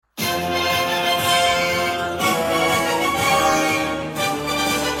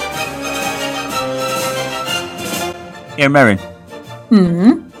Here, Merryn.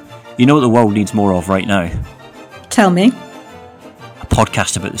 Hmm? You know what the world needs more of right now? Tell me. A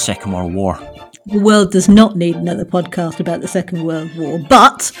podcast about the Second World War. The world does not need another podcast about the Second World War,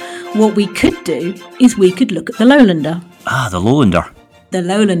 but what we could do is we could look at the Lowlander. Ah, the Lowlander. The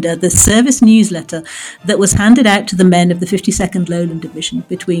Lowlander, the service newsletter that was handed out to the men of the 52nd Lowland Division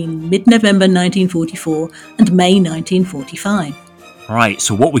between mid-November 1944 and May 1945. Right,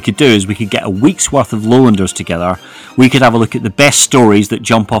 so what we could do is we could get a week's worth of Lowlanders together. We could have a look at the best stories that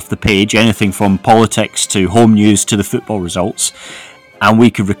jump off the page, anything from politics to home news to the football results, and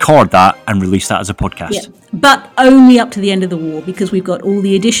we could record that and release that as a podcast. Yeah, but only up to the end of the war, because we've got all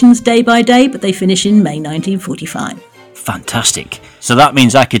the editions day by day, but they finish in May 1945. Fantastic. So that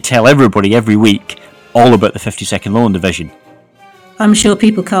means I could tell everybody every week all about the 52nd Lowland Division. I'm sure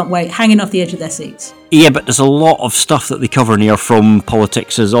people can't wait, hanging off the edge of their seats. Yeah, but there's a lot of stuff that they cover in here, from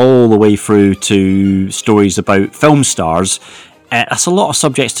politics all the way through to stories about film stars. That's a lot of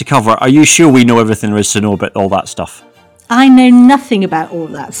subjects to cover. Are you sure we know everything there is to know about all that stuff? I know nothing about all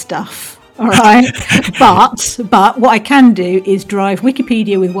that stuff, all right? but what I can do is drive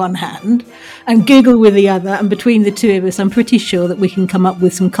Wikipedia with one hand and Google with the other, and between the two of us, I'm pretty sure that we can come up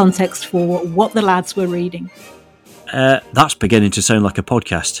with some context for what the lads were reading. That's beginning to sound like a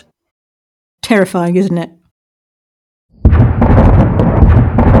podcast. Terrifying, isn't it?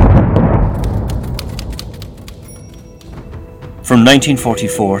 From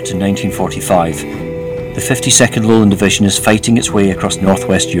 1944 to 1945, the 52nd Lowland Division is fighting its way across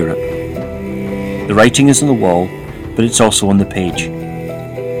northwest Europe. The writing is on the wall, but it's also on the page.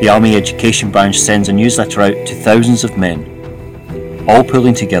 The Army Education Branch sends a newsletter out to thousands of men, all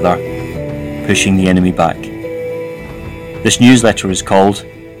pulling together, pushing the enemy back. This newsletter is called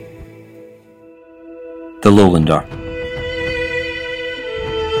The Lowlander.